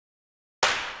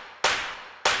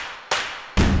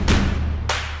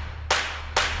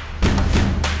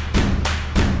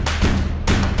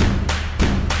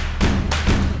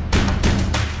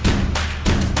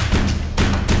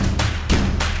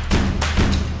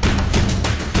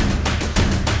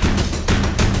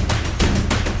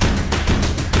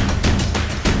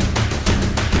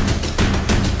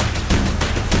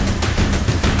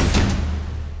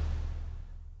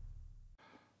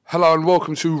Hello and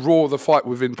welcome to Raw, the Fight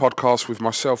Within podcast with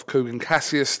myself, Kugan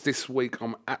Cassius. This week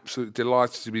I'm absolutely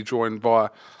delighted to be joined by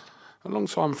a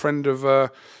long-time friend of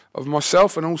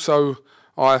myself and also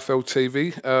IFL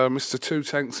TV, Mr. Two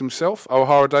Tanks himself,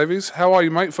 OHARA Davies. How are you,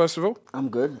 mate, first of all? I'm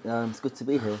good. It's good to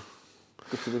be here.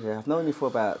 Good to be here. I've known you for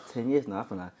about 10 years now,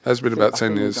 haven't I? Has been about 10 I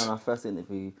think years. we've done our first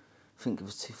interview, I think it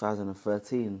was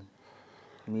 2013.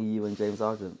 Me, you and James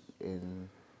Argent in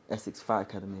Essex Fight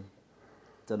Academy.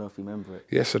 Don't know if you remember it.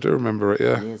 Yes, I do remember it,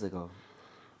 yeah. Years ago.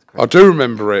 I do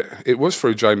remember it. It was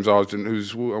through James Argent,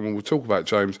 we'll talk about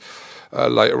James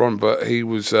later on, but he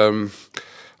was, I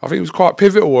think he was quite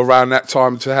pivotal around that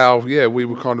time to how, we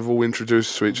were kind of all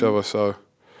introduced to each other, so,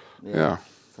 yeah.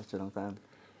 Such a long time.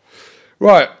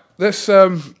 Right, let's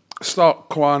start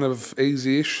kind of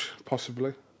easy-ish,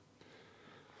 possibly.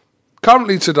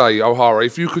 Currently today, OHARA,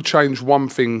 if you could change one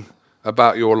thing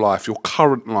about your life, your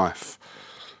current life,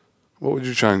 what would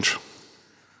you change?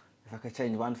 If I could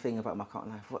change one thing about my current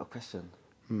life, what a question.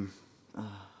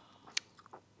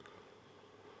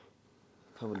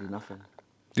 Probably nothing.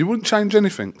 You wouldn't change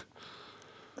anything?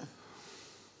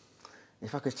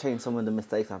 If I could change some of the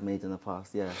mistakes I've made in the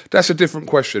past, yeah. That's a different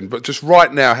question, but just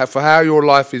right now, for how your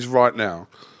life is right now.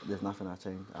 There's nothing I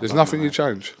change. There's nothing you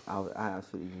change? I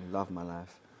absolutely love my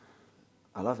life.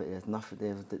 I love it. There's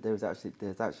nothing. There's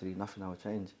actually nothing I would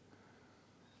change.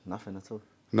 Nothing at all.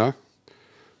 No?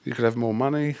 You could have more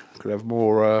money, could have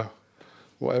more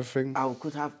whatever thing.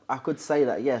 I could say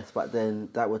that, yes, but then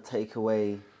that would take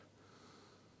away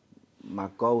my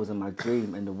goals and my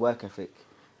dream and the work ethic.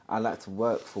 I like to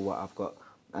work for what I've got,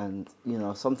 and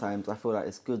sometimes I feel like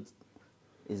it's a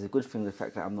good thing, the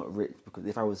fact that I'm not rich, because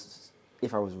if I was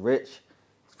rich,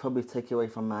 it's probably take away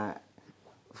from my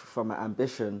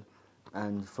ambition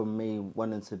and from me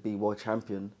wanting to be world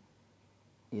champion.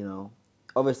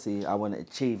 Obviously I want to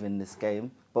achieve in this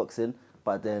game, boxing,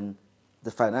 but then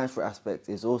the financial aspect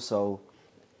is also,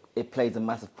 it plays a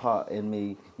massive part in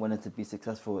me wanting to be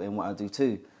successful in what I do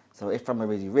too. So if I'm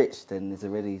already rich, then it's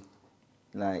already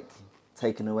like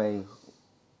taking away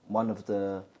one of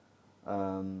the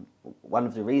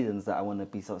reasons that I want to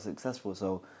be so successful.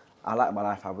 So I like my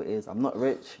life how it is. I'm not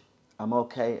rich, I'm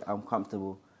okay, I'm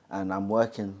comfortable, and I'm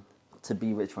working to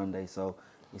be rich one day. So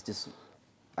it's just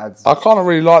adds. I kind of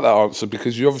really like that answer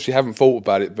because you obviously haven't thought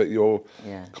about it, but your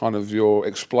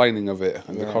explaining of it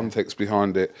and the context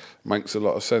behind it makes a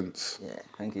lot of sense. Yeah,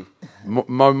 thank you.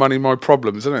 More money, more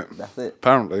problems, isn't it? That's it.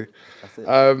 Apparently. That's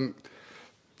it.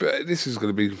 But this is going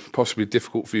to be possibly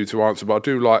difficult for you to answer, but I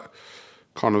do like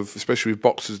kind of, especially with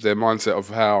boxers, their mindset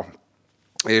of how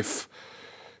if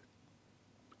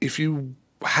you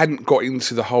hadn't got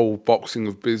into the whole boxing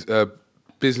of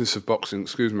business of boxing,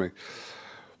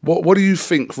 what do you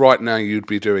think right now you'd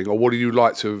be doing, or what do you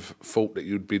like to have thought that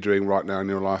you'd be doing right now in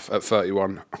your life at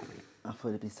 31? I'd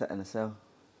probably be sat in a cell.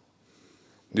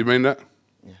 Do you mean that?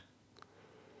 Yeah.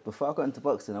 Before I got into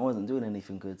boxing, I wasn't doing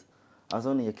anything good. I was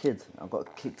only a kid. I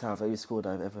got kicked out of every school that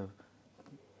I've ever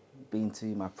been to.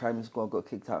 My primary school I got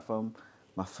kicked out from.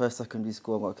 My first secondary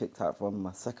school I got kicked out from.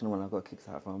 My second one I got kicked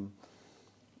out from.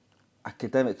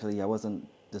 Academically, I wasn't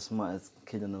the smartest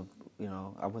kid in the,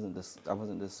 I wasn't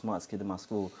the smartest kid in my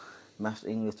school. Maths,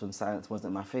 English and science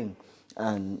wasn't my thing.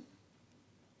 And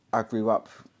I grew up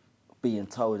being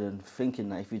told and thinking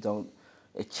that if you don't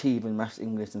achieve in maths,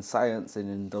 English and science and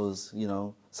in those,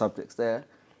 subjects there,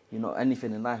 you're not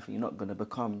anything in life, you're not going to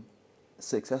become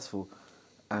successful.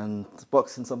 And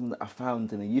boxing is something that I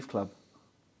found in a youth club.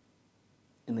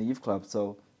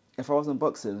 So if I wasn't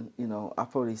boxing, I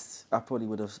probably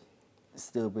would have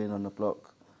still been on the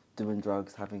block, doing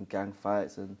drugs, having gang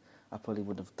fights, and I probably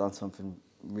would have done something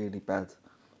really bad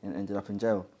and ended up in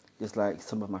jail. Just like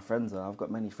some of my friends are. I've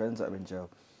got many friends that are in jail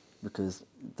because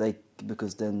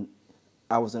then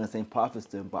I was on the same path as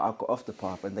them, but I got off the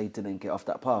path and they didn't get off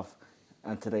that path.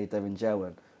 And today they're in jail,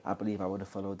 and I believe I would have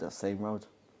followed that same road.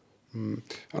 And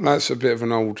that's a bit of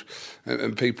an old,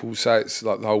 and people say it's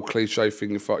like the whole cliche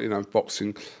thing of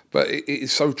boxing, but it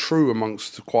is so true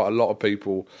amongst quite a lot of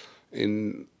people.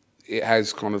 It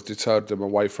has kind of deterred them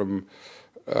away from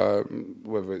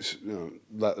whether it's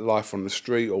life on the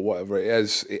street or whatever it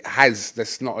is. It has.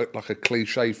 That's not like a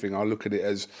cliche thing. I look at it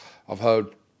as, I've heard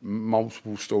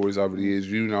multiple stories over the years.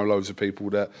 Loads of people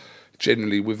that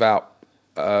generally without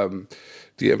the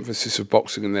emphasis of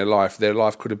boxing in their life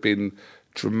could have been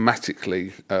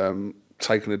dramatically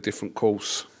taken a different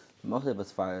course. Most of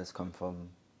us fighters come from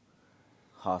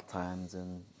hard times,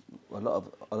 and a lot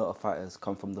of fighters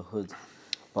come from the hood.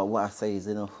 But what I say is,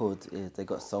 in a hood, is they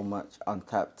got so much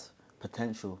untapped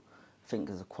potential. I think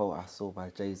there's a quote I saw by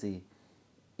Jay-Z.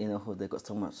 In a hood, they got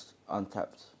so much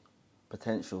untapped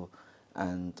potential,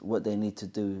 And what they need to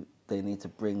do, they need to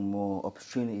bring more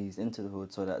opportunities into the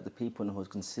hood so that the people in the hood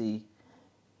can see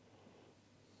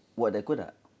what they're good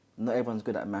at. Not everyone's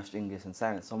good at maths, English and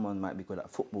science. Someone might be good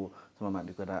at football, someone might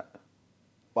be good at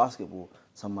basketball,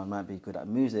 someone might be good at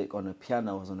music, on the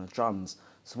pianos, on the drums.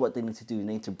 So what they need to do, they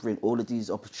need to bring all of these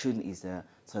opportunities there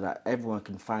so that everyone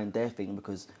can find their thing,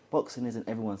 because boxing isn't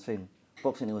everyone's thing.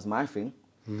 Boxing, it was my thing.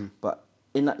 But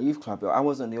in that youth club, I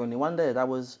wasn't the only one there. There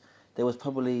was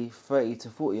probably 30 to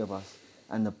 40 of us.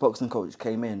 And the boxing coach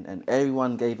came in and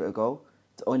everyone gave it a go.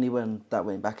 The only one that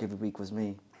went back every week was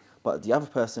me. But the other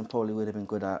person probably would have been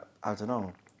good at, I don't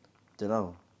know.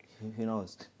 Who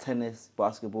knows? Tennis,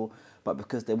 basketball. But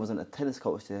because there wasn't a tennis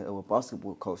coach there or a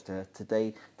basketball coach there,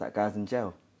 today that guy's in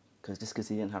jail. Just because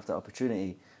he didn't have that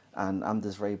opportunity. And I'm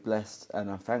just very blessed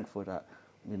and I'm thankful that,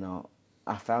 you know,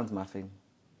 I found my thing.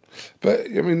 But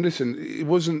I mean, listen, it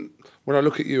wasn't. When I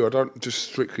look at you, I don't just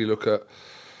strictly look at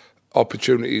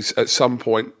opportunities at some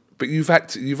point. But you've had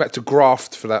to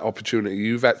graft for that opportunity.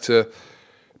 You've had to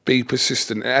be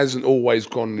persistent. It hasn't always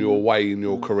gone your way in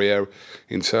your career,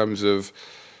 in terms of,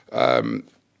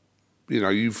 you know,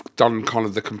 you've done kind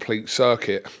of the complete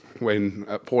circuit. When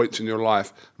at points in your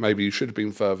life, maybe you should have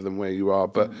been further than where you are,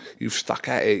 but you've stuck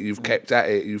at it. You've kept at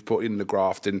it. You've put in the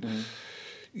graft and.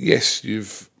 Yes,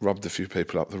 you've rubbed a few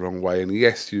people up the wrong way, and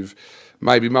yes, you've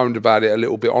maybe moaned about it a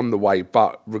little bit on the way,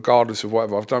 but regardless of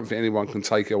whatever, I don't think anyone can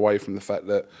take away from the fact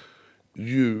that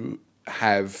you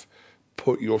have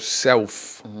put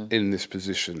yourself in this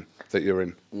position that you're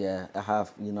in. Yeah, I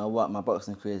have. You know what? My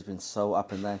boxing career has been so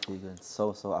up and down, Kugan.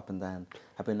 So up and down.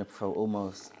 I've been a pro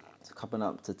almost coming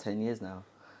up to 10 years now,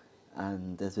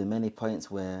 and there's been many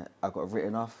points where I got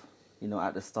written off. You know,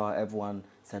 at the start, everyone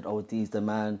said, oh, D's the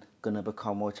man, gonna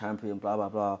become world champion, blah, blah,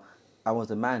 blah. I was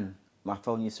the man. My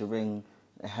phone used to ring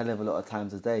a hell of a lot of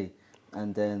times a day.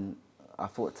 And then I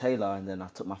fought Taylor, and then I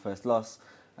took my first loss.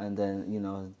 And then, you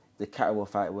know, the Catterwell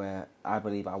fight where I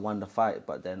believe I won the fight,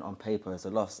 but then on paper it's a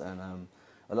loss. And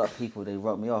a lot of people, they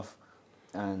wrote me off.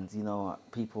 And, you know,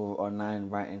 people online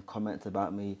writing comments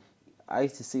about me. I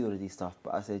used to see all of these stuff,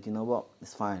 but I said, you know what,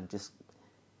 it's fine, just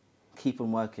keep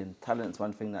on working. Talent's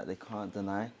one thing that they can't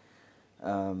deny.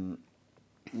 You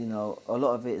know, a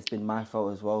lot of it has been my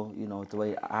fault as well. You know, the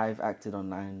way I've acted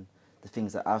online, the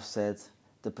things that I've said,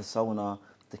 the persona,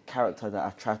 the character that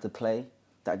I tried to play,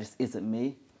 that just isn't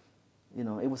me. You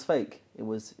know, it was fake. It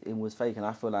was fake, and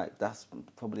I feel like that's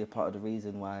probably a part of the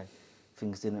reason why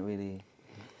things didn't really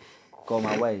go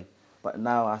my way. But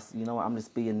now, you know what, I'm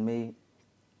just being me,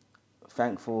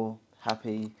 thankful,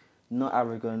 happy, not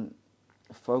arrogant,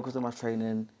 focus on my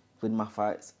training, win my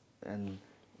fights, and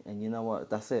you know what,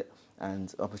 that's it.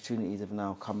 And opportunities have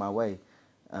now come my way.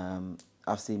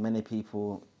 I've seen many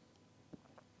people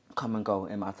come and go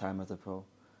in my time as a pro.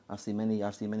 I've seen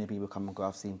many people come and go.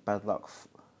 I've seen bad luck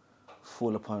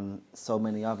fall upon so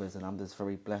many others, and I'm just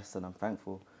very blessed and I'm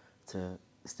thankful to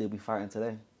still be fighting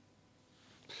today.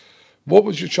 What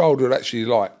was your childhood actually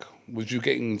like? Was you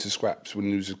getting into scraps when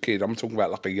you was a kid? I'm talking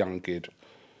about like a young kid.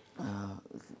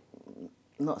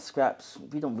 Not scraps.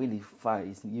 We don't really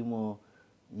fight. You more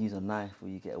use a knife or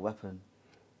you get a weapon.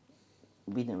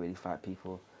 We didn't really fight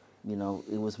people. You know,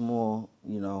 it was more,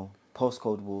 you know,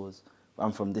 postcode wars.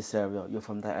 I'm from this area, you're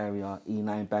from that area,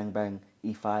 E9 bang bang,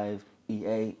 E5,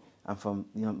 E8, I'm from,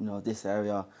 you know, this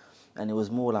area. And it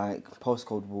was more like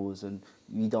postcode wars, and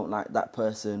you don't like that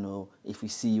person, or if we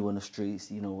see you on the streets,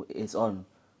 you know, it's on.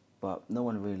 But no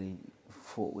one really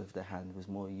fought with their hand. It was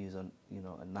more use on, you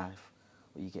know, a knife,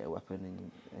 or you get a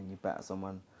weapon and you batter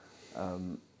someone.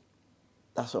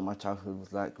 That's what my childhood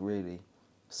was like, really.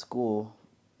 School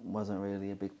wasn't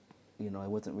really a big, you know, it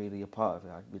wasn't really a part of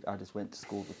it. I just went to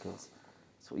school because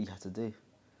it's what you had to do.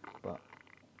 But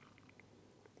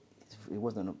it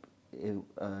wasn't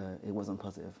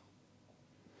positive.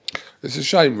 It's a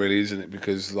shame, really, isn't it?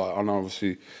 Because, like, I know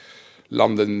obviously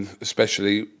London,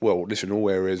 especially, well, listen, all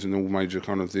areas and all major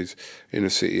kind of these inner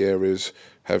city areas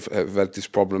have had this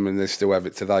problem, and they still have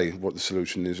it today. What the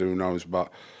solution is, who knows?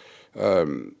 But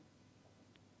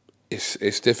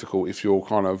it's difficult if you're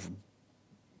kind of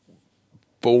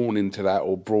born into that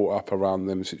or brought up around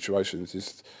them situations.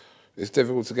 It's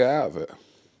difficult to get out of it.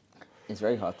 It's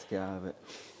very hard to get out of it,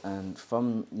 and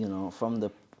from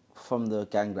the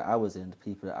gang that I was in, the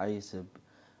people that I used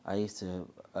to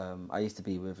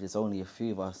be with, there's only a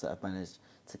few of us that have managed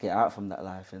to get out from that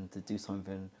life and to do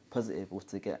something positive or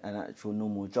to get an actual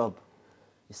normal job.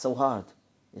 It's so hard.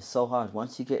 It's so hard.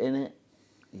 Once you get in it,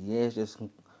 the years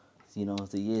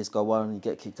go on, you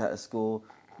get kicked out of school,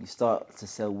 you start to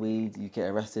sell weed, you get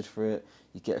arrested for it,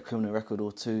 you get a criminal record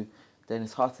or two, then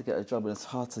it's hard to get a job, and it's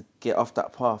hard to get off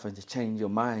that path and to change your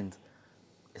mind.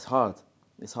 it's hard.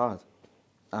 It's hard.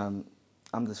 I'm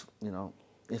just, you know,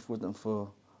 if it wasn't for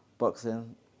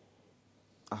boxing,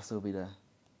 I'll still be there.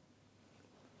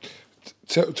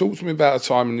 Talk to me about a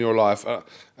time in your life,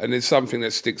 and it's something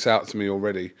that sticks out to me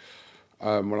already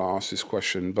when I ask this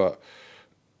question, but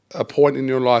a point in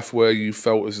your life where you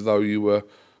felt as though you were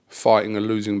fighting a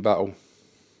losing battle.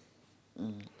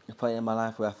 A point in my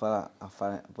life where I felt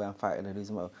like I'm fighting a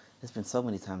losing battle. There's been so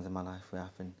many times in my life where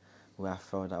I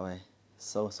felt that way.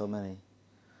 So many.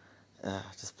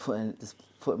 Just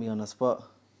put me on the spot.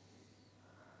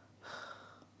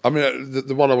 I mean,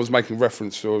 the one I was making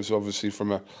reference to was obviously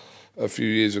from a few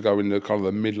years ago in the kind of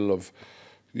the middle of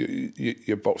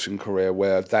your boxing career,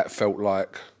 where that felt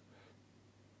like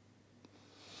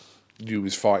you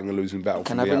was fighting a losing battle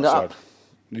from the outside. Can I bring that up?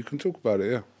 You can talk about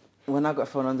it, yeah. When I got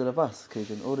thrown under the bus,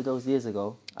 Kugan, all of those years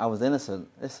ago, I was innocent.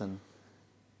 Listen,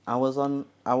 I was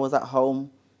at home.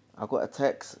 I got a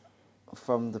text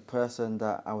from the person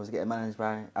that I was getting managed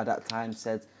by at that time,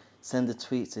 said, send a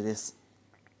tweet to this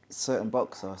certain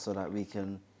boxer so that we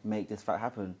can make this fight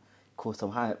happen, cause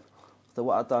some hype. So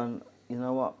what I done, you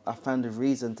know what, I found a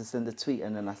reason to send a tweet,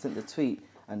 and then I sent the tweet,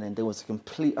 and then there was a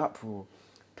complete uproar.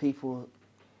 People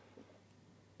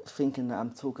thinking that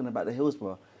I'm talking about the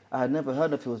Hillsborough. I had never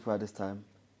heard of Hillsborough this time.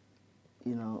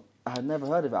 You know, I had never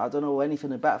heard of it. I don't know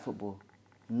anything about football.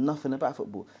 Nothing about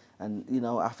football. And, you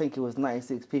know, I think it was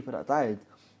 96 people that died.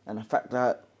 And the fact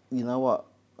that, you know what,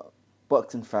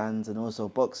 boxing fans and also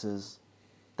boxers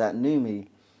that knew me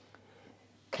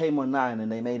came online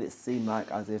and they made it seem like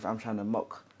as if I'm trying to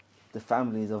mock the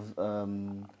families of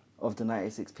the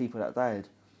 96 people that died.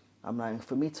 I'm like,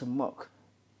 for me to mock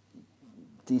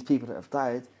these people that have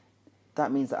died,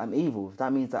 that means that I'm evil.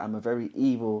 That means that I'm a very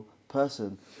evil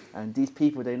person. And these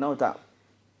people, they know that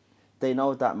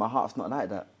my heart's not like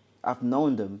that. I've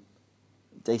known them.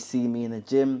 They see me in the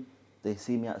gym. They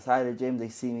see me outside the gym. They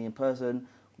see me in person.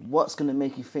 What's going to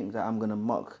make you think that I'm going to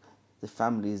mock the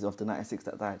families of the 96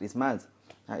 that died? It's mad.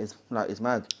 It's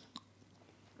mad.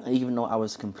 Even though I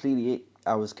was completely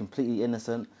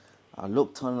innocent, I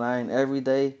looked online every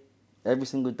day, every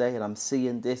single day, and I'm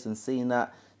seeing this and seeing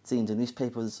that, seeing the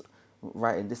newspapers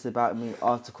writing this about me,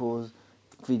 articles,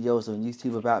 videos on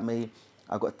YouTube about me.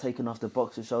 I got taken off the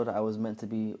boxing show that I was meant to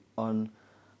be on.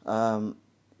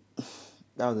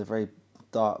 That was a very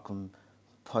dark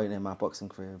point in my boxing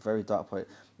career, a very dark point.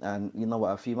 And you know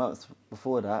what? A few months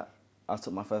before that, I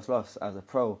took my first loss as a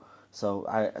pro. So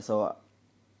I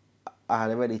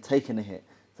had already taken a hit.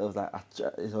 So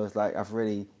it was like I've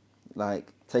really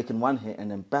taken one hit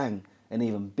and then bang, an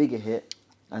even bigger hit,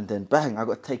 and then bang, I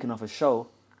got taken off a show,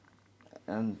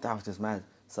 and that was just mad.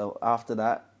 So after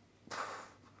that,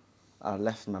 I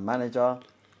left my manager,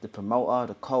 the promoter,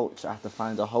 the coach. I had to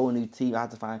find a whole new team. I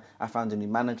found a new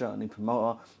manager, a new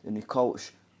promoter, a new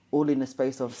coach, all in the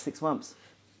space of 6 months.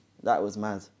 That was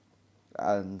mad.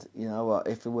 And you know what?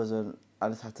 If it wasn't, I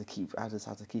just had to keep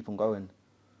on going.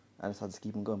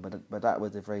 But that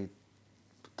was a very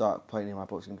dark point in my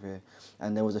boxing career.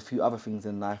 And there was a few other things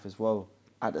in life as well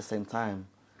at the same time.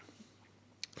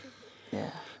 Yeah.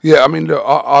 Yeah, I mean, look,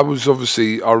 I was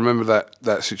obviously, I remember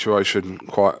that situation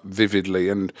quite vividly.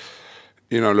 And,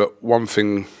 you know, look, one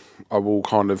thing I will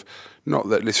kind of, not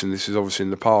that, listen, this is obviously in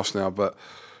the past now, but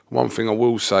one thing I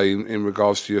will say in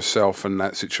regards to yourself and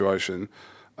that situation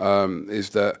is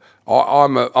that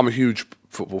I'm a huge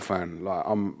football fan. Like,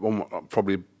 I'm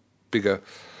probably a bigger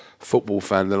football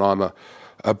fan than I'm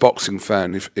a boxing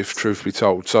fan, if truth be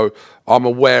told. So I'm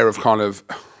aware of kind of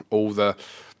all the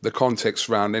context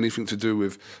around anything to do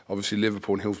with obviously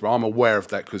Liverpool and Hillsborough. I'm aware of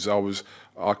that because I was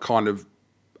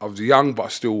young, but I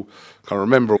still kind of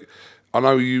remember. I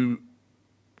know you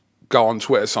go on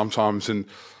Twitter sometimes and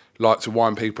like to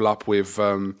wind people up with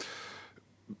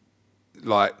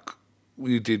like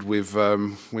you did with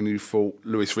when you fought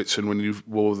Lewis Ritson, when you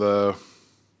wore the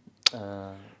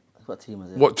what team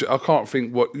was it? I can't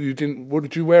think what you didn't. What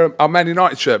did you wear? A Man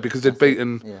United shirt because they'd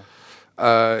beaten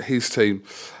his team.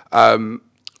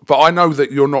 But I know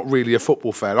that you're not really a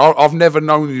football fan. I've never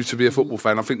known you to be a football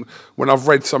fan. I think when I've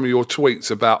read some of your tweets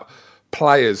about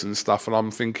players and stuff, and I'm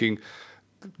thinking,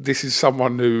 this is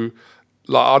someone who,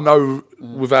 like, I know,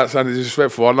 without sounding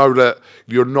disrespectful, I know that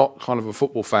you're not kind of a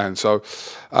football fan. So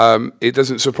it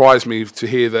doesn't surprise me to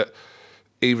hear that,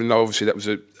 even though obviously that was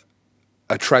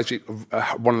a tragic,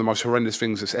 one of the most horrendous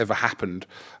things that's ever happened,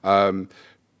 that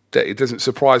it doesn't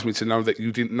surprise me to know that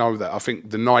you didn't know that. I think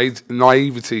the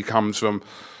naivety comes from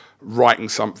writing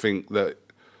something that,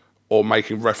 or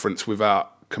making reference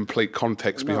without complete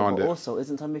context behind it. Also,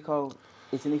 isn't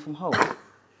he from Hull?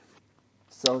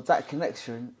 So that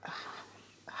connection,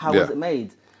 how was it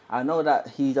made? I know that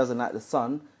he doesn't like the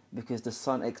Sun because the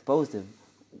Sun exposed him.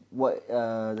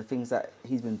 The things that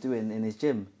he's been doing in his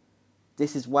gym.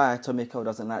 This is why Tommy Cole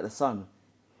doesn't like the Sun.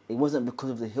 It wasn't because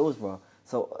of the Hillsborough.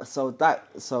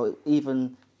 So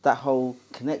even that whole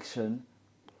connection,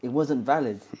 it wasn't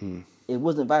valid. It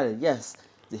wasn't valid. Yes,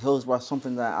 the Hillsborough was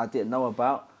something that I didn't know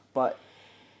about, but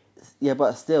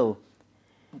still,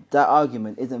 that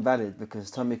argument isn't valid because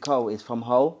Tommy Cole is from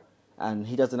Hull and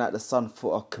he doesn't like the Sun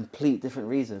for a complete different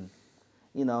reason.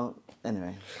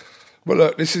 Anyway. Well,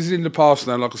 look, this is in the past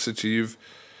now. Like I said to you,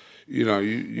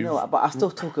 you've but I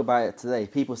still talk about it today.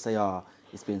 People say,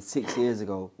 it's been 6 years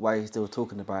ago. Why are you still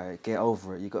talking about it? Get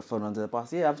over it. You got thrown under the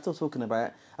bus. Yeah, I'm still talking about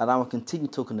it. And I will continue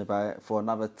talking about it for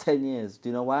another 10 years. Do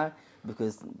you know why?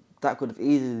 Because that could have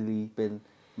easily been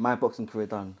my boxing career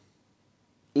done.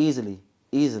 Easily.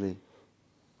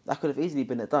 That could have easily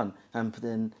been it done. And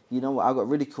then, you know what? I got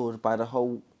ridiculed by the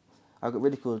whole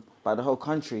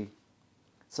country.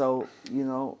 So,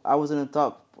 I was in a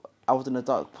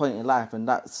dark point in life, and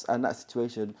that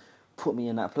situation put me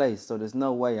in that place. So there's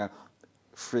no way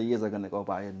 3 years are gonna go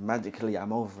by and magically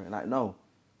I'm over it. Like no,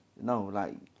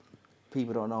 like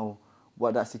people don't know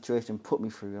what that situation put me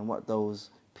through and what those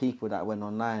people that went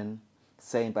online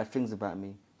saying bad things about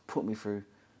me put me through.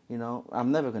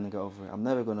 I'm never gonna get over it. I'm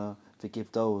never gonna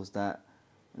forgive those that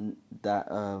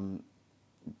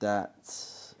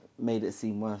made it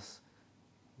seem worse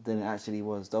than it actually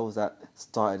was. Those that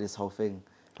started this whole thing.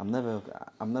 I'm never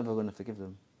gonna forgive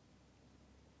them.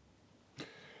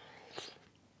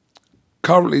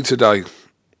 currently today,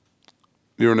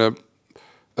 you're in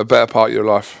a better part of your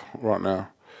life right now.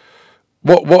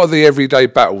 What are the everyday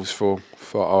battles for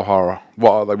O'Hara?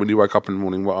 What are they when you wake up in the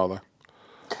morning? What are they?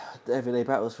 The everyday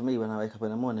battles for me when I wake up in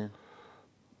the morning,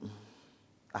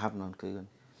 I have none, Kugan.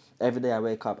 Every day I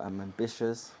wake up, I'm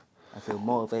ambitious, I feel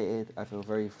motivated, I feel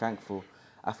very thankful.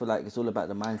 I feel like it's all about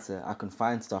the mindset. I can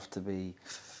find stuff to be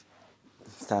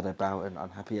sad about and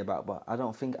unhappy about, but I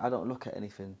don't look at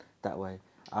anything that way.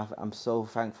 I'm so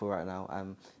thankful right now.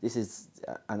 And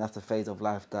that's the phase of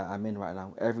life that I'm in right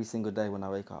now. Every single day when I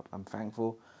wake up, I'm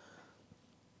thankful,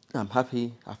 I'm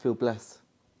happy, I feel blessed.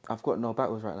 I've got no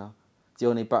battles right now. The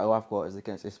only battle I've got is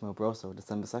against Ismail Broso,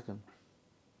 December 2nd.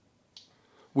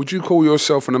 Would you call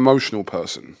yourself an emotional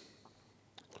person?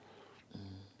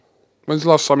 When's the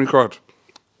last time you cried?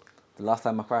 The last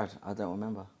time I cried, I don't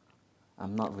remember.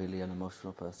 I'm not really an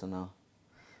emotional person now.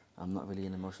 I'm not really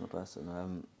an emotional person.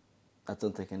 I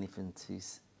don't take anything too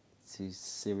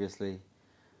seriously.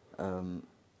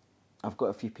 I've got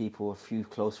a few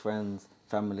close friends,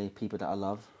 family, people that I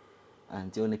love,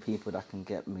 and the only people that can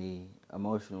get me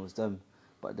emotional is them.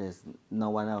 But there's no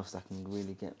one else that can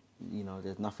really get,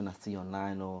 there's nothing I see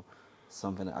online or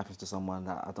something that happens to someone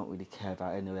that I don't really care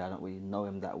about anyway. I don't really know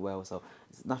him that well, so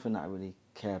it's nothing that I really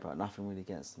care about. Nothing really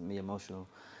gets me emotional.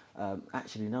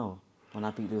 Actually, no. When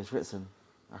I beat Lewis Ritson,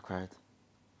 I cried.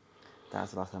 That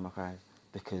was the last time I cried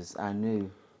because I knew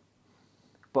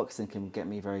boxing can get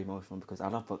me very emotional because I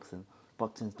love boxing.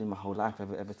 Boxing's been my whole life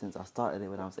ever since I started it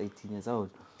when I was 18 years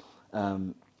old.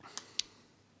 And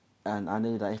I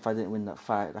knew that if I didn't win that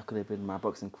fight, that could have been my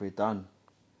boxing career done.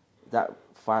 That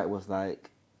fight was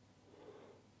like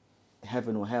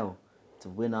heaven or hell. The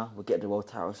winner would get the world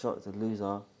title shot, the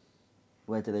loser,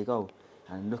 where do they go?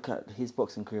 And look at his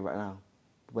boxing career right now.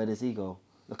 Where does he go?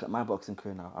 Look at my boxing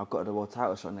career now. I've got the world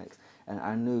title shot next. And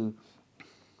I knew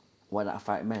what that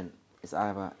fight meant. It's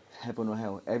either heaven or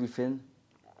hell. Everything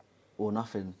or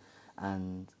nothing.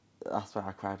 And that's why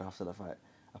I cried after the fight.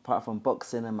 Apart from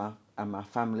boxing and my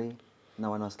family, no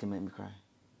one else can make me cry.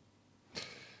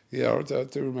 Yeah, I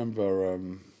do remember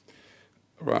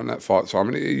around that fight time.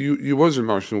 I mean, you was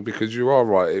emotional because you are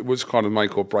right. It was kind of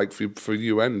make or break for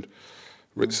you and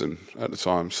Ritson at the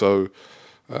time. So,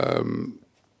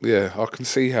 yeah, I can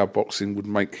see how boxing would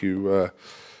make you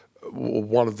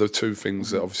one of the two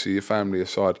things that obviously your family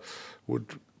aside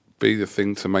would be the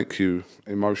thing to make you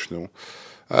emotional.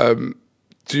 Do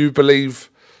you believe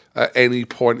at any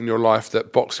point in your life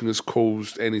that boxing has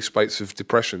caused any spates of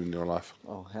depression in your life?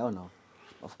 Oh, hell no.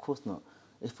 Of course not.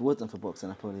 If it wasn't for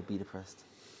boxing, I'd probably be depressed.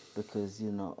 Because,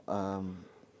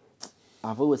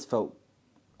 I've always felt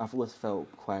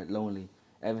quite lonely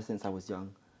ever since I was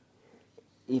young.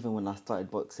 Even when I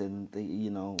started boxing,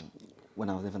 when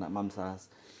I was living at Mum's house,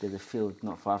 there's a field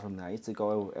not far from there. I used to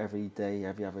go every day,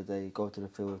 every other day, go to the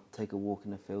field, take a walk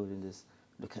in the field and just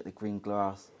look at the green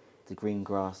grass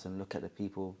and look at the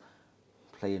people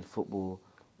playing football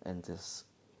and just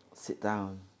sit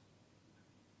down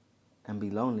and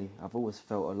be lonely. I've always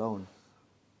felt alone.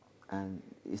 And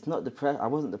it's not depressed. I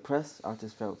wasn't depressed. I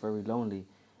just felt very lonely.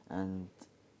 And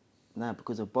now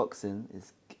because of boxing,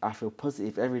 I feel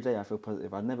positive every day. I feel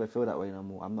positive. I never feel that way no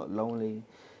more. I'm not lonely.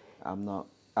 I'm not.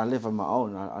 I live on my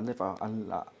own. I live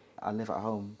at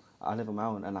home. I live on my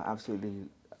own, and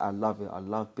I love it. I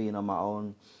love being on my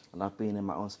own. I love being in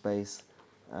my own space.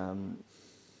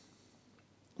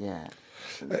 Yeah.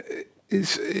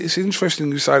 It's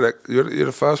interesting you say that. You're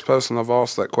the first person I've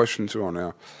asked that question to on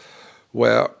now,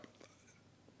 where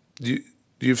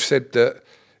you've said that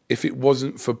if it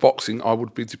wasn't for boxing, I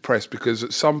would be depressed, because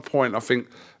at some point, I think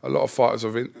a lot of fighters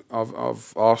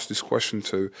I've asked this question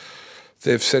to,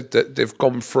 they've said that they've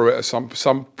gone through it at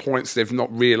some points. They've not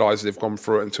realised they've gone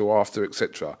through it until after,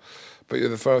 etc. But you're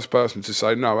the first person to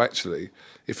say, no, actually,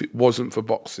 if it wasn't for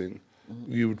boxing,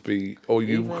 you would be, or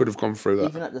you could have gone through that.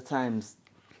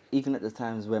 Even at the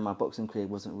times where my boxing career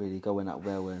wasn't really going that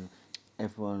well, and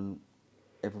everyone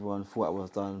thought I was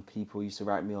done, people used to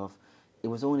write me off, it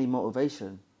was only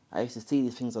motivation. I used to see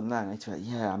these things online. I used to be like,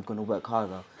 yeah, I'm going to work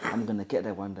harder. I'm going to get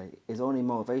there one day. It's only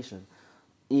motivation.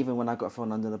 Even when I got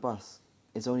thrown under the bus,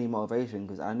 it's only motivation,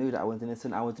 because I knew that I wasn't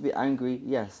innocent. I was a bit angry,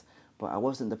 yes, but I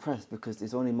wasn't depressed, because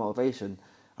it's only motivation.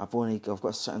 I've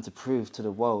got something to prove to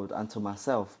the world and to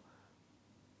myself.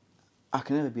 I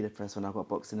can never be depressed when I've got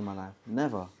boxing in my life.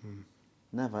 Never.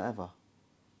 Never, ever.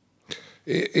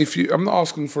 I'm not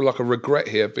asking for like a regret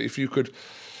here, but if you could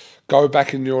go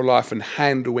back in your life and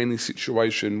handle any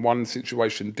situation, one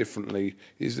situation differently,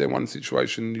 is there one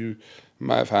situation you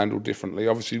may have handled differently?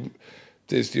 Obviously,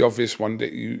 there's the obvious one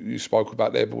that you spoke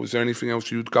about there, but was there anything else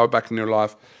you'd go back in your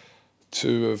life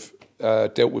to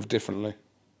have dealt with differently?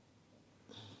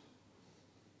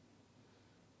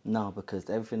 No, because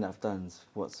everything that I've done is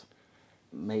what's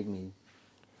made me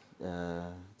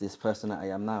this person that I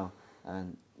am now.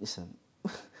 And listen,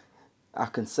 I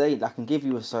can give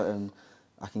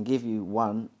you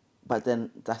one, but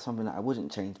then that's something that I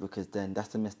wouldn't change, because then that's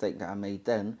the mistake that I made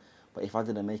then. But if I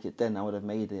didn't make it then, I would have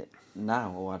made it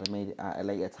now, or I'd have made it at a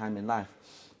later time in life.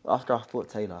 After I fought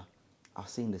Taylor, I've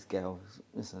seen this girl,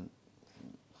 listen,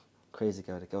 crazy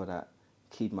girl, the girl that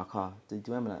keyed my car. Do you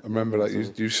remember that? I remember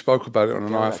that. You spoke about it on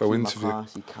an IFL interview. My car,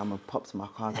 she came and popped my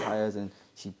car tyres, and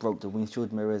she broke the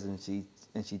windshield mirrors, and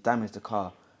she damaged the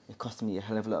car. It cost me a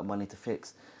hell of a lot of money to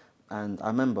fix. And I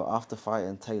remember after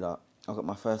fighting Taylor, I got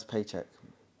my first paycheck,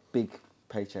 big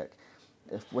paycheck.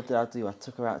 What did I do? I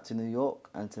took her out to New York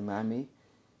and to Miami.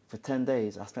 For 10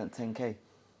 days, I spent 10K.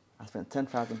 I spent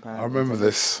 £10,000. I remember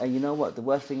this. And you know what? The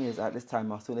worst thing is, at this time,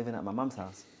 I was still living at my mum's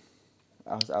house.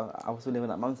 I was still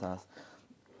living at mum's house.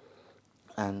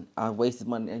 And I wasted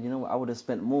money. And you know what? I would have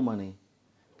spent more money.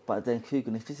 But then,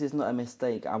 Kugan, if this is not a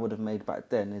mistake I would have made back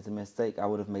then, it's a mistake I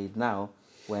would have made now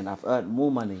when I've earned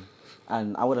more money.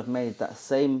 And I would have made that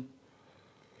same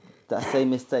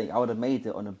mistake. I would have made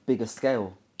it on a bigger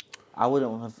scale. I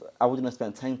wouldn't have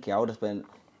spent 10K. I would have spent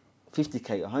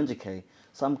 50K, 100K.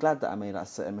 So I'm glad that I made that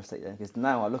certain mistake then, because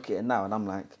now I look at it now and I'm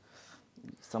like,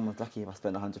 someone's lucky if I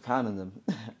spent £100 on them.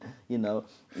 You know,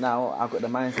 now I've got the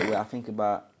mindset where I think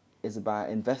about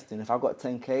investing. If I've got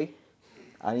 10K,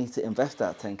 I need to invest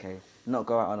that 10K, not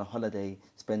go out on a holiday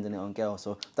spending it on girls.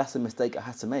 So that's a mistake I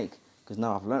had to make, because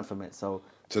now I've learned from it. So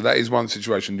that is one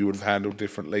situation you would have handled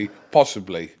differently,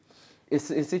 possibly. It's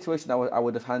a situation I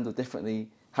would have handled differently,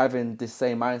 having the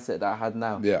same mindset that I had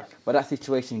now. Yeah. But that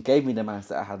situation gave me the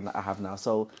mindset I have now.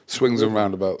 So swings and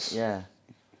roundabouts. Yeah.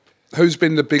 Who's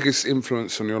been the biggest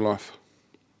influence on your life?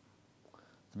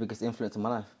 The biggest influence on my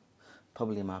life?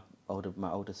 Probably my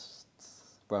oldest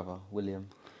brother, William.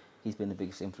 He's been the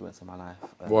biggest influence on my life.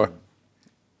 Why?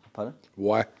 Pardon?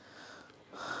 Why?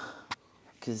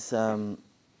 Because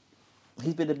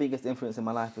he's been the biggest influence in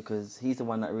my life, because he's the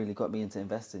one that really got me into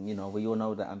investing. You know, we all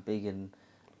know that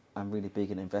I'm really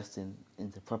big in investing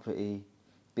into property,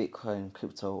 Bitcoin,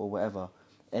 crypto, or whatever.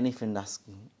 Anything that's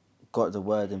got the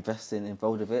word investing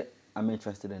involved with it, I'm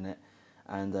interested in it.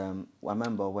 And I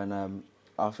remember when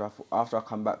after I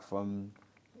come back from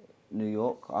New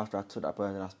York, after I took that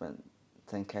bird and I spent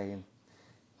 10K in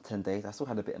 10 days, I still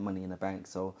had a bit of money in the bank.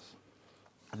 So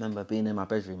I remember being in my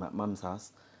bedroom at mum's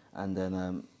house, and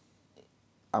then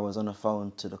I was on the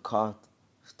phone to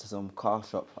some car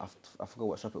shop. I forgot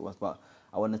what shop it was, but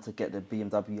I wanted to get the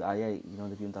BMW i8. You know,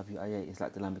 the BMW i8 is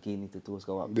like the Lamborghini, the doors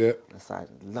go up yeah. the side.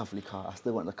 Lovely car. I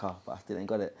still want the car, but I still ain't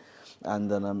got it. And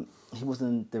then he was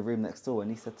in the room next door,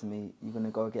 and he said to me, "You're going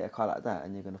to go get a car like that,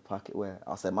 and you're going to park it where?"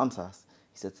 I said, "Mum's house."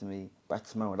 He said to me, "By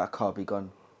tomorrow, that car will be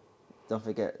gone. Don't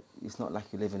forget, it's not like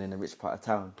you're living in a rich part of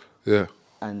town." Yeah.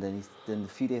 And then a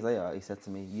few days later, he said to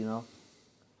me, "You know,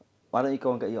 why don't you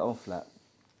go and get your own flat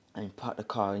and park the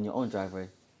car in your own driveway?"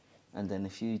 And then a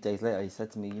few days later, he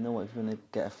said to me, "You know what, if you're going to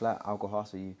get a flat, I'll go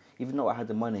house with you." Even though I had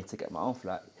the money to get my own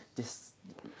flat, just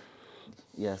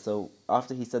Yeah, so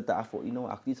after he said that, I thought, you know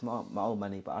what, I could use my own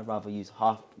money, but I'd rather use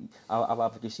half. I'd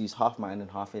rather just use half mine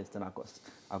and half his. Then I've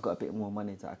got a bit more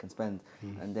money that I can spend,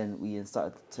 and then we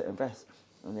started to invest.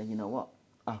 And then you know what,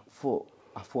 I thought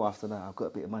after that I've got a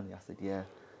bit of money. I said, yeah,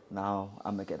 now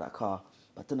I'm gonna get that car.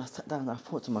 But then I sat down and I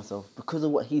thought to myself, because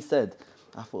of what he said,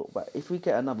 I thought, but if we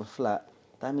get another flat,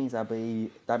 that means I'll be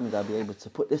able to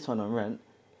put this one on rent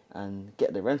and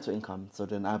get the rental income. So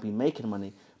then I'll be making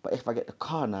money. But if I get the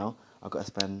car now, I've got to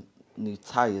spend new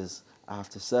tyres, I have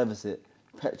to service it,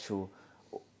 petrol,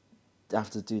 I have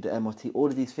to do the MOT, all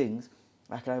of these things.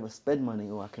 I can either spend money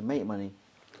or I can make money.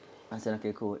 I said,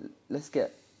 okay, cool, let's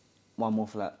get one more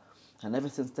flat. And ever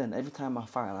since then, every time I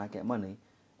find I get money,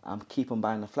 I'm keep on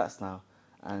buying the flats now.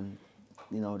 And,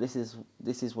 you know, this is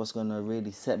what's going to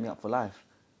really set me up for life.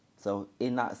 So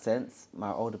in that sense,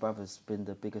 my older brother's been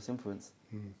the biggest influence.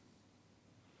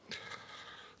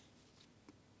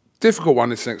 Difficult one,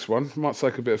 this next one. Might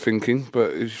take a bit of thinking,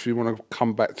 but if you want to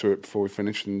come back to it before we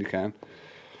finish, then you can.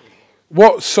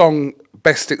 What song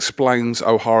best explains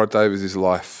O'Hara Davies'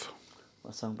 life?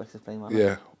 What song best explains my life?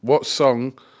 Yeah. What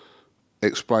song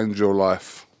explains your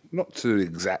life? Not to the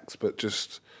exact, but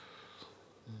just...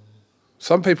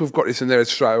 Some people have got this in there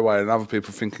straight away, and other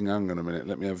people thinking, hang on a minute,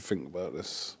 let me have a think about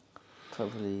this.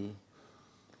 Probably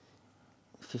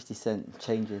 50 Cent,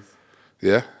 Changes.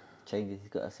 Yeah? Changes. He's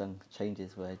got a song,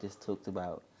 Changes, where he just talked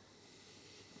about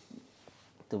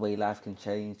the way life can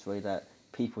change, the way that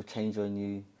people change on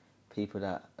you, people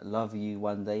that love you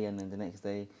one day and then the next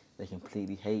day they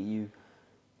completely hate you.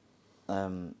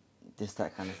 Just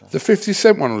that kind of stuff. The 50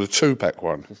 Cent one or the Tupac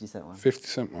one? 50 Cent one. 50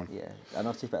 Cent one. Yeah, I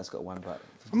know Tupac's got one, but...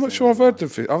 I'm not sure I've heard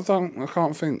the... I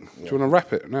can't think. Yeah. Do you want to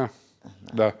rap it now?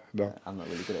 No. I'm not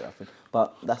really good at rapping.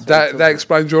 But that's... That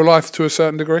explains your life to a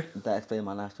certain degree? That explains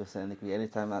my life to a certain degree.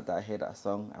 Anytime that I hear that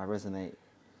song, I resonate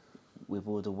with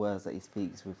all the words that he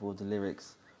speaks, with all the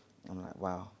lyrics. I'm like,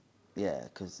 wow. Yeah,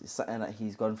 because it's something that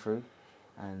he's gone through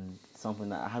and something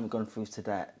that I haven't gone through to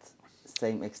that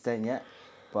same extent yet.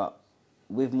 But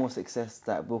with more success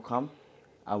that will come,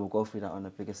 I will go through that on a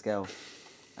bigger scale.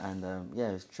 And yeah,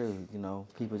 it's true. You know,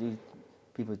 people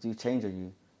do change on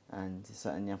you, and it's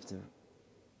something you have to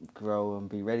grow and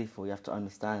be ready for. You have to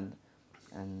understand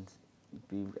and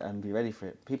be ready for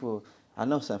it. I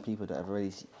know some people that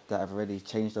have already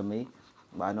changed on me,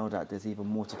 but I know that there's even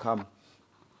more to come.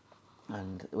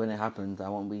 And when it happens, I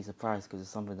won't be surprised because it's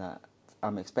something that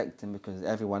I'm expecting, because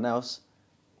everyone else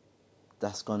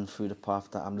that's gone through the path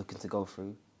that I'm looking to go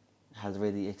through has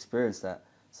already experienced that.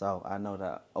 So I know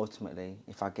that ultimately,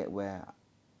 if I get where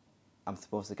I'm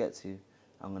supposed to get to,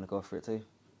 I'm going to go for it too.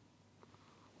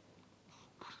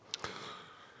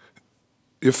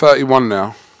 You're 31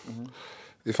 now. Mm-hmm.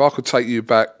 If I could take you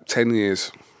back 10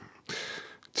 years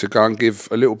to go and give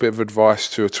a little bit of advice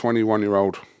to a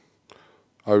 21-year-old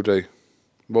OD,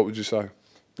 what would you say?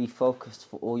 Be focused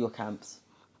for all your camps.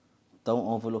 Don't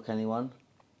overlook anyone.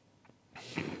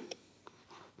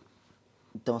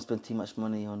 Don't spend too much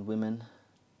money on women.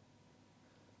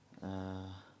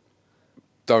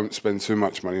 Don't spend too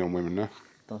much money on women, no?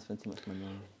 Don't spend too much money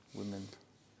on women.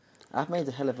 I've made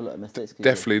a hell of a lot of mistakes.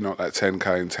 Definitely not that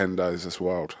 10k in 10 days, that's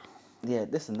wild. Yeah,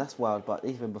 listen, that's wild, but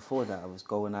even before that, I was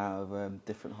going out of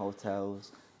different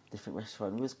hotels, different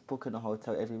restaurants. We was booking a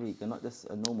hotel every week, and not just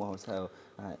a normal hotel,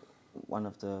 like one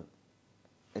of the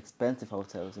expensive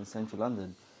hotels in central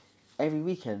London. Every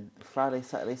weekend, Friday,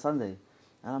 Saturday, Sunday.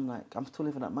 And I'm like, I'm still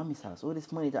living at mummy's house. All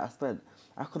this money that I spent,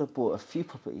 I could have bought a few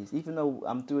properties. Even though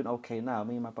I'm doing okay now,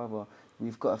 me and my brother,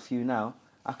 we've got a few now,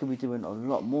 I could be doing a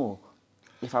lot more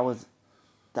if I was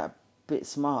that bit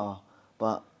smarter.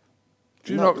 But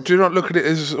do you not look at it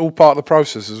as all part of the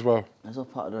process as well? It's all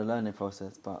part of the learning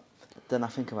process. But then I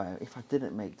think about it, if I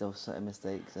didn't make those certain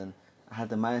mistakes and I had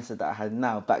the mindset that I had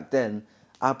now, back then,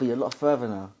 I'd be a lot further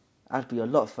now.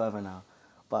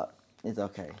 But it's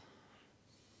okay.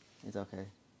 It's okay.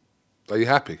 Are you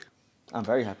happy? I'm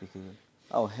very happy, Kugan.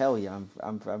 Oh hell yeah,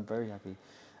 I'm very happy.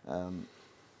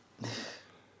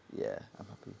 Yeah, I'm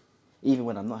happy. Even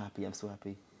when I'm not happy, I'm still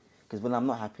happy. Because when I'm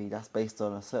not happy, that's based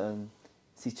on a certain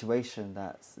situation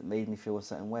that's made me feel a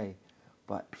certain way.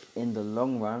 But in the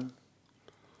long run,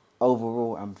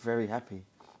 overall, I'm very happy,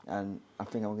 and I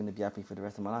think I'm going to be happy for the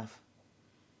rest of my life.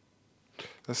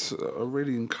 That's a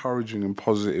really encouraging and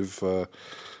positive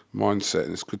mindset,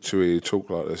 and it's good to hear you talk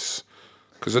like this.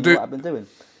 Because What I've been doing?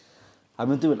 I've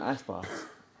been doing ice baths.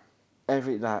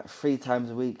 3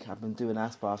 times a week, I've been doing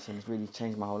ice baths, and it's really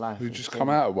changed my whole life. You just come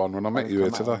out of one when I met you here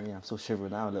today. Yeah, I'm still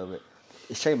shivering now a little bit.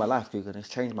 It's changed my life, Kugan. It's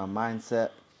changed my mindset.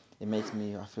 It makes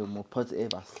me, I feel more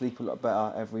positive. I sleep a lot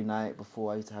better every night.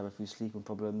 Before, I used to have a few sleeping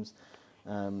problems.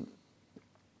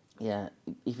 yeah,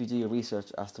 if you do your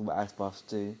research as to what ice baths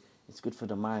do, it's good for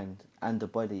the mind and the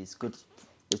body. It's good.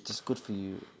 It's just good for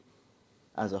you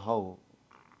as a whole,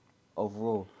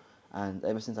 overall. And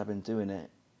ever since I've been doing it,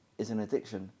 it's an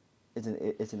addiction. It's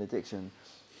an addiction.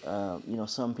 You know,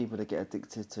 some people that get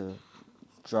addicted to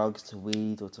drugs, to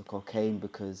weed, or to cocaine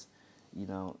because, you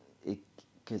know,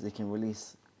 because they can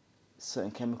release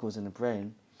certain chemicals in the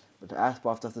brain. But the ice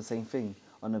bath does the same thing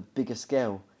on a bigger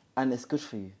scale, and it's good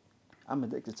for you. I'm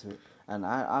addicted to it, and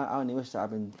I only wish that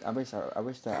I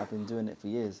wish that I've been doing it for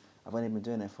years. I've only been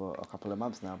doing it for a couple of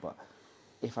months now, but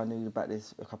if I knew about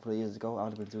this a couple of years ago, I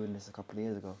would have been doing this a couple of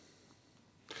years ago.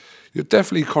 You're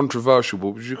definitely controversial, but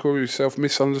would you call yourself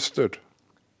misunderstood?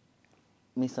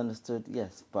 Misunderstood,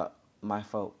 yes, but my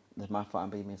fault. It's my fault I'm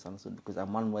being misunderstood because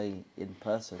I'm one way in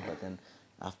person, but then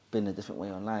I've been a different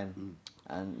way online,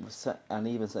 and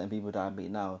even certain people that I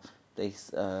meet now, they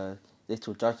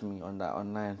still judge me on that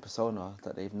online persona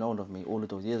that they've known of me all of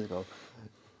those years ago.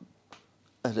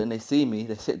 And then they see me,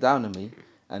 they sit down to me,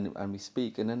 and we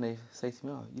speak, and then they say to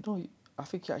me, "Oh, you know, I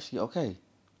think you're actually okay."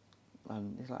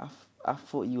 And it's like I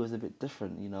thought you was a bit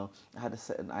different, you know. I had a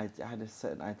certain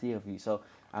idea of you, so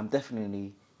I'm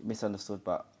definitely misunderstood,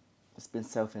 but it's been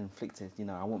self-inflicted. You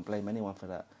know, I won't blame anyone for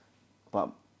that,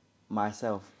 but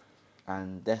myself,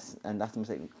 and that's the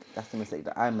mistake. That's the mistake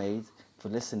that I made for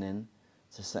listening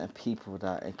to certain people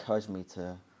that encouraged me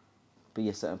to be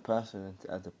a certain person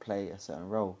and to play a certain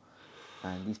role.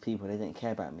 And these people, they didn't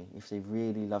care about me. If they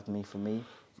really loved me for me,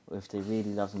 or if they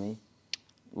really loved me,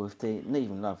 or if they, not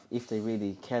even love, if they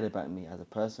really cared about me as a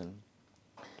person,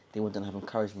 they wouldn't have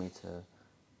encouraged me to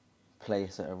play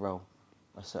a certain role,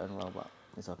 but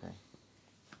it's okay.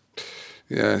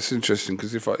 Yeah, it's interesting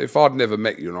because if I'd never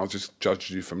met you and I just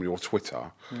judged you from your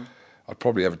Twitter, I'd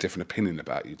probably have a different opinion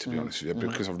about you, to be honest with you,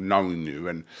 because I've known you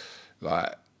and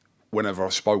like whenever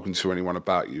I've spoken to anyone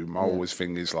about you, my always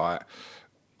thing is like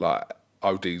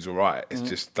OD's all right. It's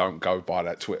just don't go by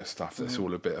that Twitter stuff. That's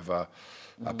all a bit of a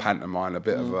pantomime, a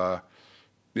bit of a,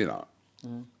 you know,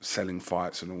 selling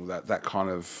fights and all that. That kind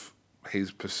of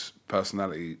his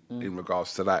personality in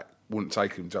regards to that wouldn't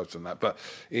take him judged on that. But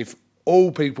if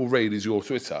all people read is your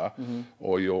Twitter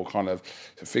or your kind of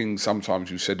things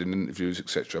sometimes you said in interviews,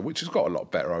 etc., which has got a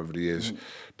lot better over the years,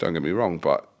 don't get me wrong,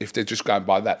 but if they're just going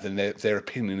by that, then their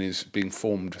opinion is being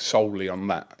formed solely on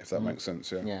that, if that makes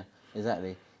sense, yeah? Yeah,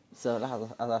 exactly. So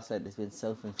as I said, it's been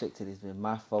self-inflicted, it's been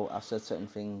my fault. I've said certain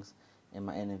things in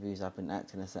my interviews, I've been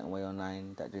acting a certain way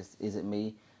online that just isn't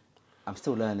me. I'm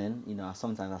still learning, you know,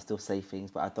 sometimes I still say things,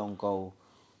 but I don't go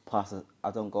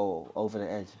over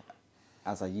the edge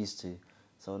as I used to.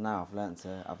 So now I've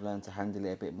learned to handle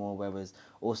it a bit more. Whereas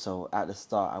also at the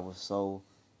start I was so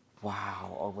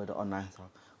wow over the online stuff.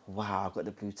 Wow, I got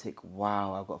the blue tick.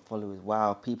 Wow, I got followers.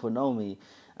 Wow, people know me,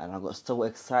 and I got so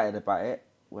excited about it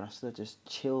when I should have just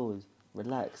chilled,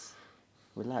 relax,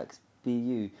 be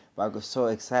you. But I got so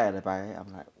excited about it.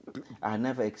 I'm like, I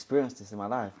never experienced this in my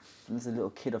life. I'm just a little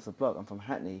kid off the block. I'm from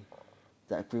Hackney,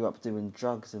 that grew up doing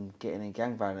drugs and getting in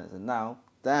gang violence, and now,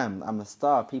 damn, I'm a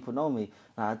star. People know me.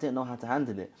 And I didn't know how to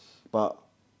handle it, but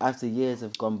as the years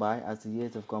have gone by,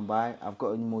 I've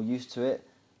gotten more used to it.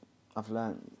 I've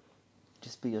learned,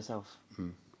 just be yourself.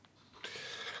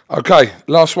 Okay,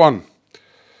 last one.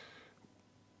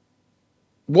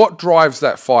 What drives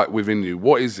that fight within you?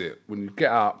 What is it when you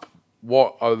get up?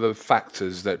 What are the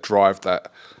factors that drive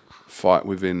that fight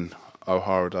within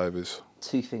O'Hara Davies?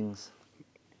 2 things.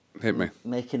 Hit me.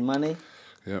 Making money.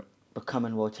 Yep.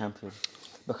 Becoming world champion.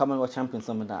 Becoming world champion is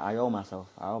something that I owe myself.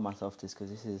 I owe myself this because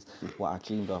this is what I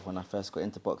dreamed of when I first got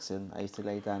into boxing. I used to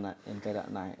lay down in bed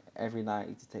at night. Every night it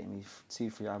used to take me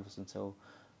 2-3 hours until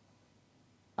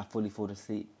I fully fall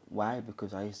asleep. Why?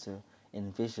 Because I used to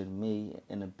envision me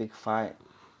in a big fight.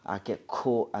 I get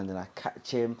caught and then I catch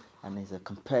him and there's a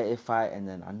competitive fight and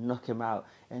then I knock him out.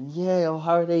 And yeah,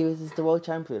 O'Hara Davies is the world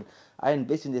champion. I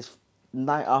envisioned this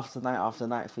night after night after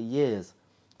night for years.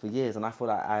 And I feel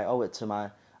like I owe it to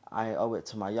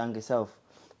my younger self.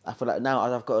 I feel like now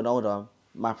as I've gotten older,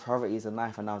 my priorities in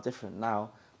life are now different.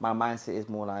 Now my mindset is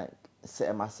more like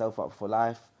setting myself up for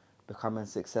life, becoming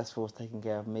successful, taking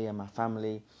care of me and my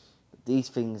family. These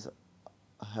things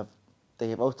have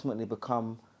ultimately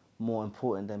become more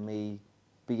important than me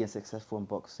being successful in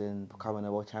boxing, becoming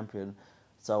a world champion.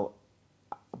 So,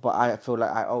 but I feel like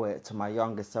I owe it to my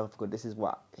younger self because this is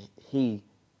what he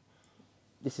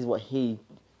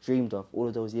dreamed of all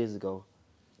of those years ago,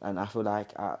 and I feel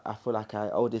like I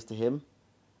owe this to him,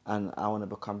 and I want to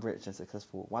become rich and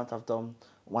successful. Once I've done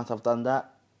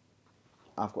that,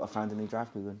 I've got to find a new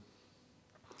drive, Kugan.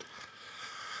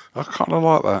 I kind of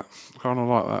like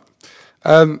that.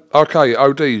 Okay,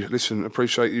 OD, listen,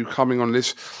 appreciate you coming on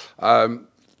this.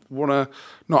 Wanna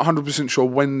not 100% sure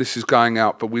when this is going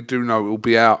out, but we do know it will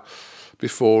be out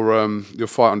before your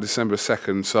fight on December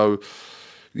 2nd. So,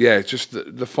 yeah, just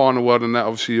the final word on that.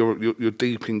 Obviously, you're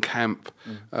deep in camp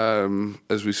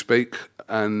as we speak,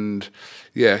 and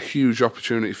yeah, huge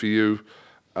opportunity for you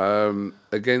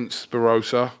against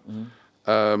Barossa,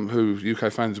 who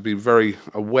UK fans will be very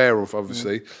aware of,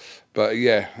 obviously. But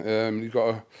yeah, you've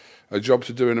got a job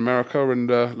to do in America, and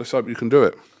let's hope you can do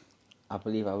it. I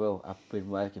believe I will. I've been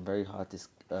working very hard.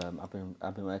 I've been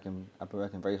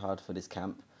working very hard for this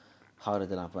camp, harder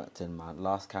than I've worked in my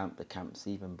last camp. The camps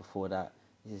even before that.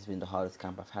 This has been the hardest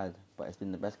camp I've had, but it's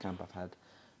been the best camp I've had.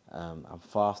 I'm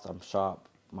fast. I'm sharp.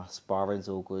 My sparring's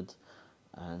all good,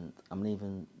 and I'm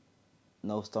leaving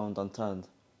no stone unturned.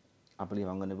 I believe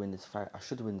I'm going to win this fight. I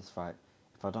should win this fight.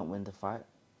 If I don't win the fight,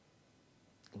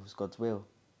 it was God's will,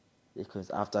 because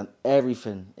I've done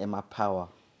everything in my power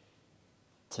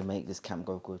to make this camp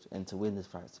go good and to win this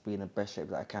fight, to be in the best shape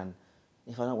that I can.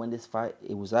 If I don't win this fight,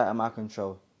 it was out of my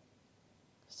control.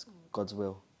 It's God's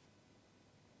will.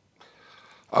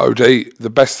 OD, the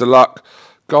best of luck.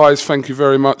 Guys, thank you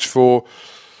very much for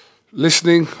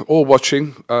listening or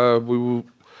watching. We will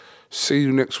see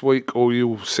you next week, or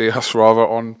you'll see us rather,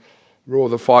 on Raw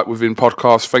the Fight Within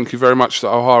podcast. Thank you very much to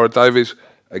OHARA Davies.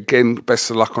 Again, best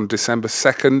of luck on December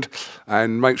 2nd.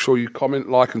 And make sure you comment,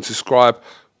 like and subscribe.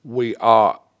 We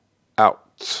are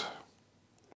out.